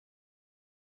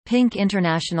Pink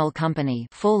International Company,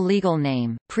 full legal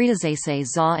name, Predazeše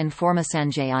za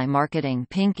Informasanjai Marketing.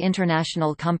 Pink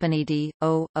International Company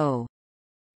D.O.O.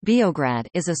 Beograd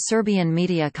is a Serbian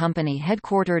media company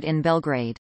headquartered in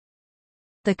Belgrade.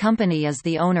 The company is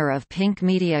the owner of Pink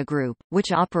Media Group,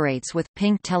 which operates with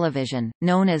Pink Television,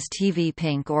 known as TV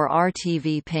Pink or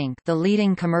RTV Pink, the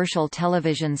leading commercial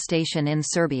television station in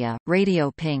Serbia, Radio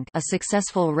Pink, a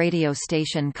successful radio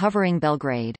station covering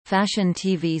Belgrade, Fashion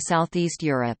TV Southeast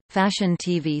Europe, Fashion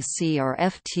TV C or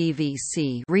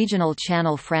FTVC, regional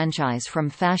channel franchise from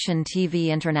Fashion TV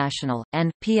International,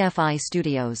 and PFI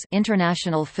Studios,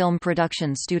 International Film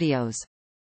Production Studios.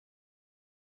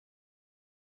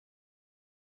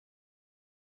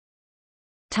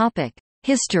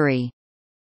 History.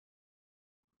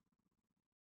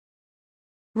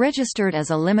 Registered as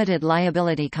a limited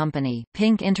liability company,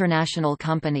 Pink International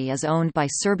Company is owned by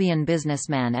Serbian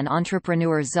businessman and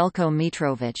entrepreneur Željko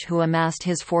Mitrović, who amassed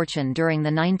his fortune during the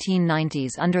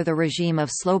 1990s under the regime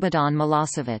of Slobodan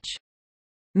Milosevic.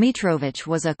 Mitrović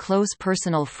was a close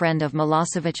personal friend of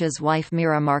Milosevic's wife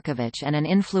Mira Marković and an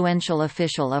influential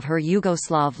official of her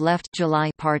Yugoslav Left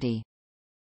July party.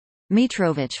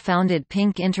 Mitrović founded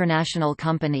Pink International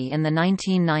Company in the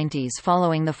 1990s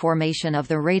following the formation of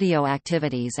the radio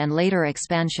activities and later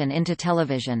expansion into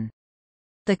television.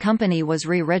 The company was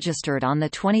re-registered on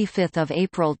 25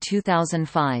 April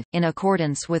 2005, in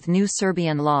accordance with new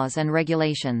Serbian laws and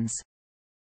regulations.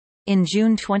 In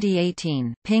June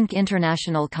 2018, Pink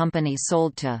International Company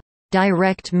sold to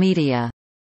Direct Media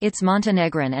its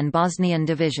Montenegrin and Bosnian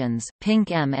divisions,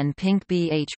 Pink M and Pink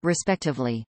BH,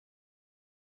 respectively.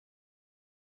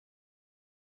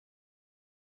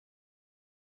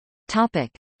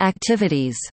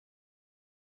 Activities.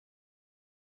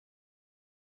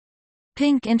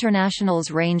 Pink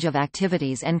International's range of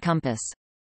activities encompass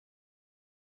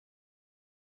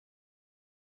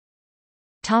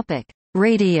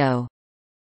Radio.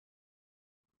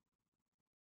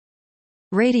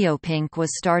 Radio Pink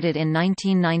was started in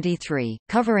 1993,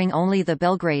 covering only the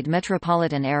Belgrade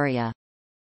metropolitan area.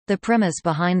 The premise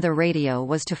behind the radio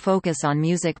was to focus on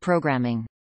music programming.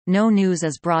 No news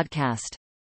is broadcast.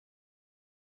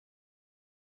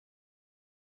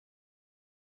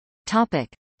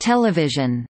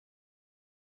 Television.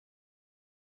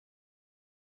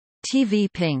 TV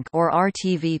Pink or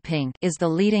RTV Pink is the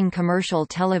leading commercial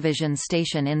television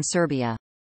station in Serbia.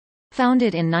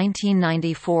 Founded in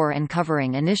 1994 and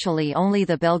covering initially only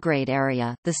the Belgrade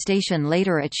area, the station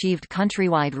later achieved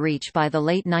countrywide reach by the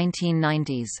late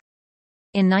 1990s.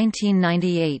 In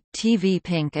 1998, TV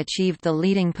Pink achieved the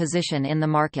leading position in the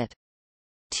market.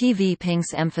 TV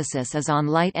Pink's emphasis is on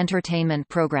light entertainment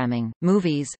programming,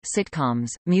 movies, sitcoms,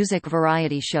 music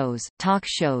variety shows, talk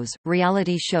shows,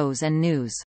 reality shows and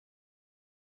news.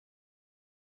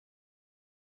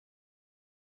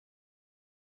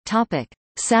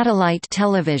 Satellite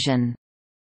television.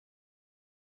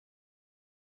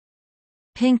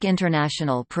 Pink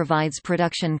International provides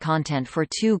production content for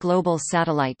two global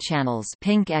satellite channels,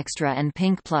 Pink Extra and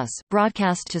Pink Plus,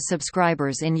 broadcast to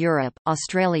subscribers in Europe,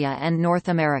 Australia and North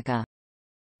America.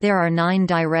 There are 9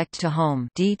 direct-to-home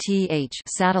 (DTH)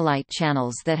 satellite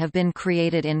channels that have been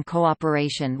created in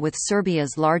cooperation with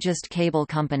Serbia's largest cable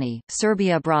company,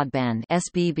 Serbia Broadband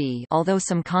 (SBB), although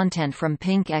some content from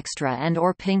Pink Extra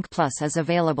and/or Pink Plus is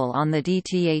available on the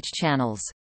DTH channels.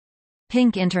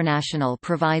 Pink International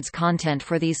provides content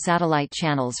for these satellite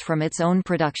channels from its own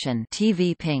production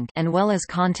TV Pink and well as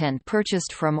content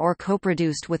purchased from or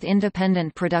co-produced with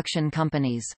independent production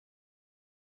companies.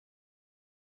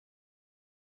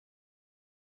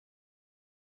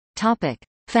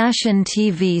 Fashion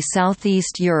TV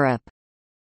Southeast Europe.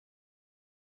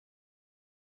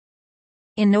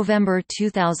 In November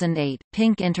 2008,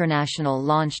 Pink International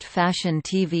launched Fashion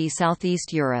TV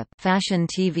Southeast Europe, Fashion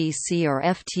TV C or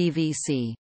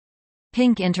FTVC.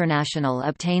 Pink International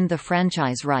obtained the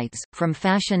franchise rights from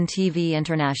Fashion TV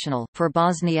International for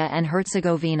Bosnia and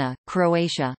Herzegovina,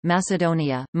 Croatia,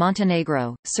 Macedonia,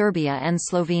 Montenegro, Serbia and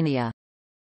Slovenia.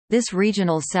 This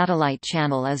regional satellite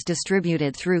channel is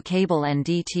distributed through cable and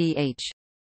DTH.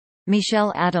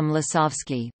 Michel Adam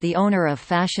Lasovsky, the owner of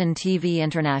Fashion TV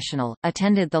International,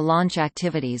 attended the launch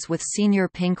activities with senior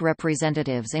Pink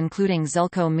representatives including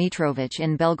Željko Mitrović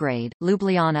in Belgrade,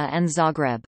 Ljubljana and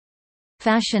Zagreb.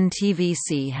 Fashion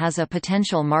TVC has a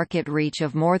potential market reach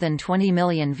of more than 20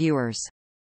 million viewers.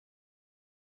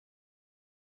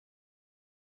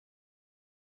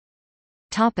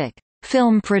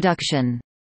 Film production.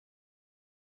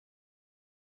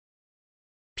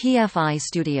 PFI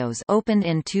Studios, opened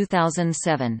in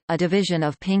 2007, a division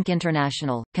of Pink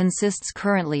International, consists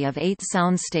currently of 8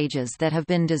 sound stages that have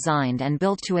been designed and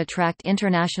built to attract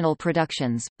international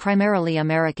productions, primarily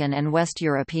American and West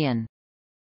European.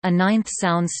 A 9th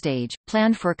sound stage,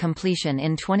 planned for completion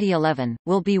in 2011,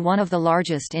 will be one of the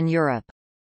largest in Europe.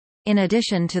 In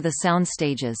addition to the sound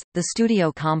stages, the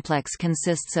studio complex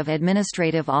consists of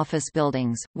administrative office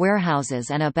buildings, warehouses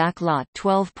and a back lot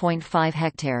 12.5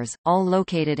 hectares, all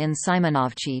located in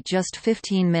Simonovci, just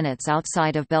 15 minutes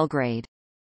outside of Belgrade.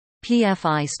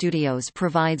 PFI Studios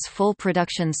provides full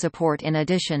production support in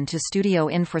addition to studio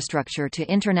infrastructure to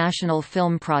international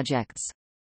film projects.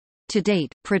 To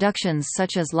date, productions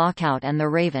such as Lockout and The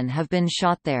Raven have been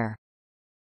shot there.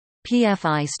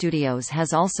 PFI Studios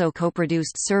has also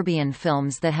co-produced Serbian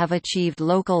films that have achieved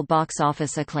local box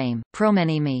office acclaim: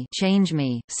 Promeni me, Change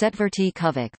Me, Setvrti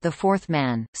Kuvik, The Fourth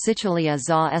Man, Sicilia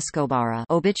za Escobara,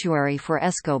 Obituary for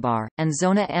Escobar, and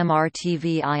Zona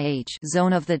Mrtvih,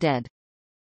 Zone of the Dead.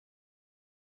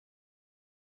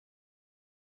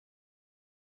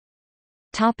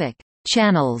 Topic: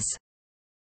 Channels.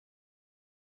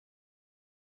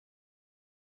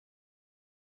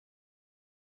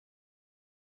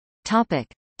 Topic: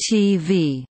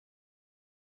 TV.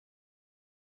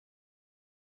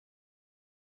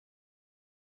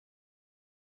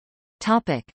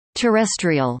 Topic: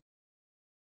 Terrestrial.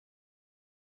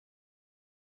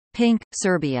 Pink,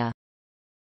 Serbia.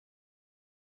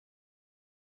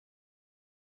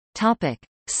 Topic: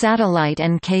 Satellite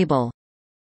and cable.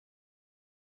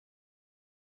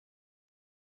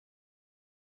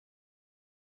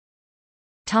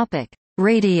 Topic: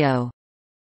 Radio.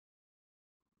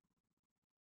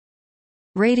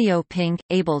 Radio Pink,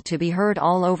 able to be heard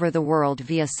all over the world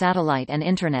via satellite and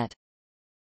Internet.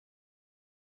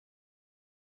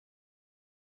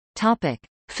 Topic: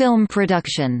 Film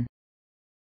production.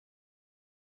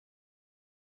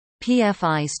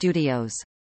 PFI Studios.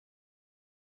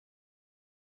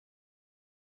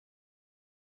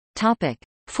 Topic: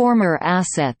 Former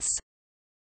assets.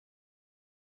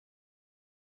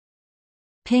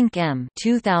 Pink M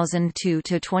 2002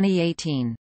 to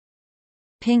 2018.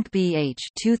 Pink BH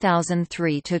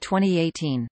 2003 to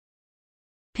 2018.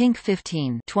 Pink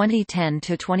 15 2010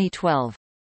 to 2012.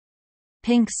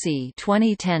 Pink C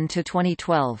 2010 to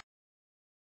 2012.